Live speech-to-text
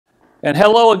And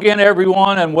hello again,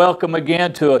 everyone, and welcome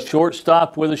again to A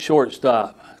Shortstop with a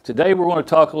Shortstop. Today we're going to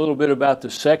talk a little bit about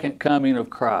the second coming of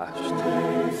Christ.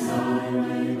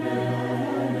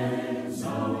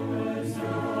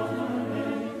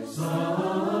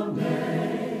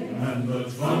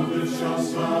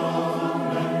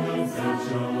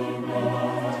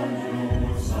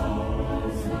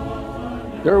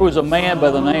 There was a man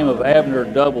by the name of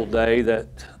Abner Doubleday that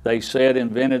they said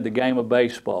invented the game of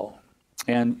baseball.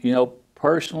 And, you know,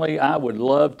 personally, I would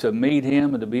love to meet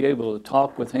him and to be able to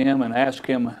talk with him and ask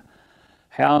him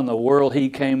how in the world he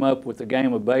came up with the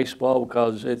game of baseball,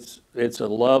 because it's a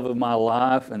love of my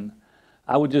life, and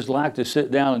I would just like to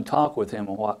sit down and talk with him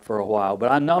for a while.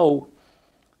 But I know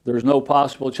there's no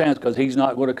possible chance because he's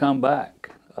not going to come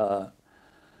back.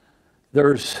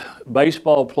 There's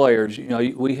baseball players. You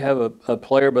know, we have a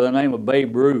player by the name of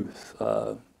Babe Ruth,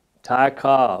 Ty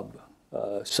Cobb,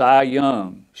 Cy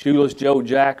Young, Shoeless Joe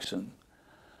Jackson.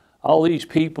 All these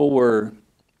people were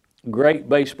great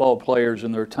baseball players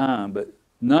in their time, but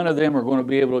none of them are going to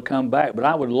be able to come back. But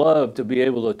I would love to be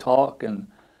able to talk and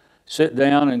sit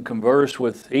down and converse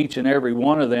with each and every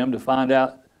one of them to find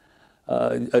out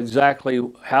exactly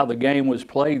how the game was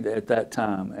played at that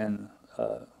time, and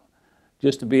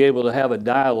just to be able to have a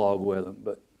dialogue with them.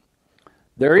 But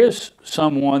there is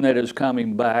someone that is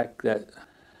coming back,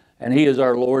 and he is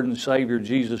our Lord and Savior,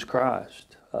 Jesus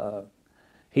Christ.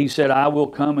 He said, I will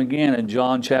come again in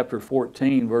John chapter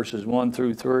 14, verses 1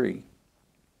 through 3.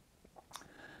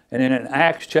 And then in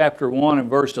Acts chapter 1 and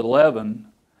verse 11,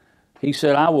 he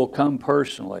said, I will come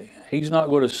personally. He's not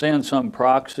going to send some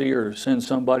proxy or send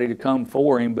somebody to come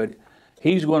for him, but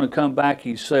he's going to come back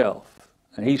himself.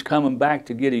 And he's coming back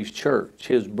to get his church,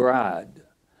 his bride,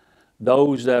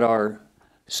 those that are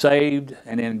saved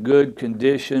and in good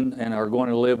condition and are going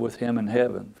to live with him in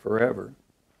heaven forever.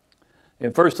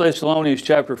 In 1 Thessalonians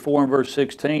chapter 4 and verse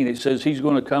 16, it says he's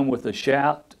going to come with a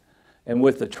shout and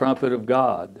with the trumpet of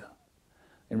God.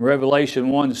 In Revelation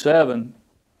 1:7,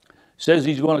 it says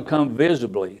he's going to come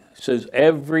visibly. It says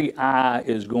every eye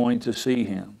is going to see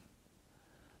him.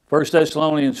 1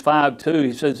 Thessalonians 5:2,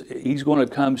 he says he's going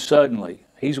to come suddenly.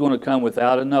 He's going to come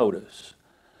without a notice.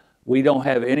 We don't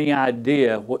have any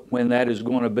idea when that is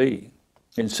going to be.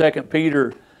 In 2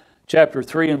 Peter chapter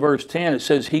 3 and verse 10, it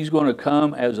says he's going to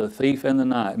come as a thief in the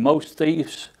night. Most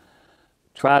thieves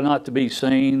try not to be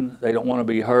seen. They don't want to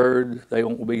be heard. They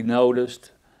don't want to be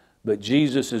noticed. But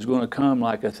Jesus is going to come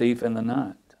like a thief in the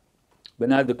night. But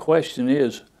now the question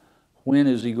is, when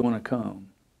is he going to come?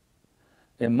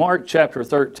 In Mark chapter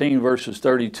 13, verses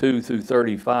 32 through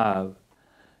 35,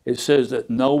 it says that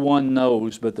no one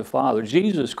knows but the Father.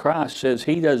 Jesus Christ says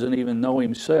he doesn't even know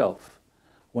himself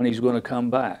when he's going to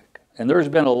come back. And there's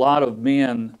been a lot of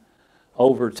men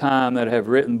over time that have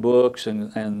written books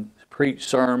and preached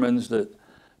sermons that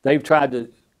they've tried to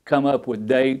come up with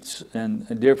dates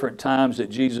and different times that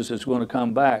Jesus is going to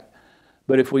come back.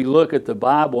 But if we look at the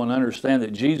Bible and understand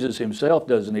that Jesus himself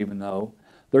doesn't even know,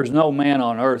 there's no man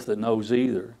on earth that knows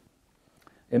either.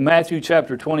 In Matthew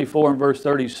chapter 24 and verse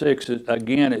 36,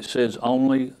 again it says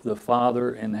only the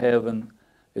Father in heaven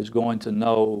is going to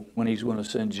know when he's going to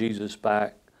send Jesus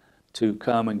back to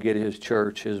come and get his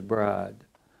church, his bride.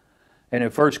 And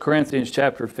in 1 Corinthians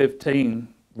chapter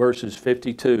 15, verses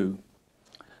 52,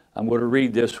 I'm going to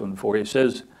read this one for you. It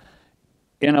says,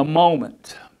 in a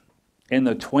moment, in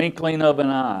the twinkling of an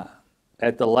eye,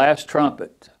 at the last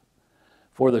trumpet,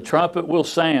 for the trumpet will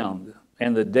sound,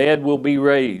 and the dead will be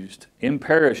raised,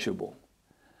 imperishable,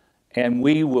 and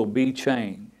we will be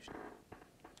changed.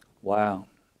 Wow.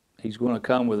 He's going to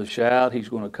come with a shout. He's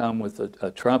going to come with a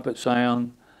trumpet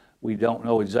sound. We don't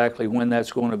know exactly when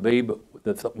that's going to be, but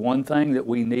the one thing that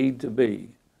we need to be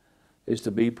is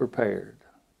to be prepared.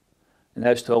 And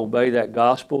that's to obey that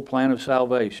gospel plan of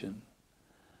salvation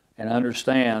and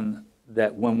understand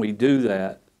that when we do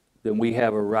that, then we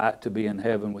have a right to be in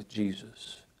heaven with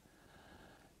Jesus.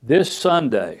 This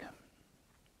Sunday,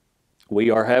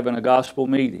 we are having a gospel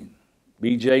meeting.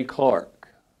 B.J. Clark,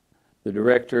 the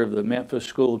director of the Memphis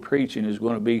School of Preaching, is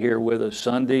going to be here with us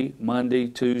Sunday, Monday,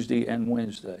 Tuesday, and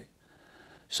Wednesday.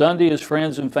 Sunday is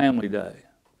Friends and Family Day.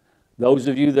 Those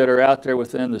of you that are out there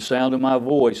within the sound of my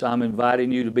voice, I'm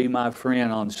inviting you to be my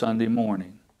friend on Sunday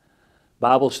morning.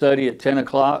 Bible study at 10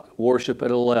 o'clock, worship at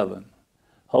 11.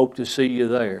 Hope to see you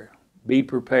there. Be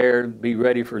prepared, be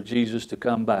ready for Jesus to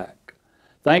come back.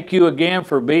 Thank you again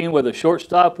for being with a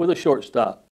Shortstop with a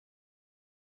Shortstop.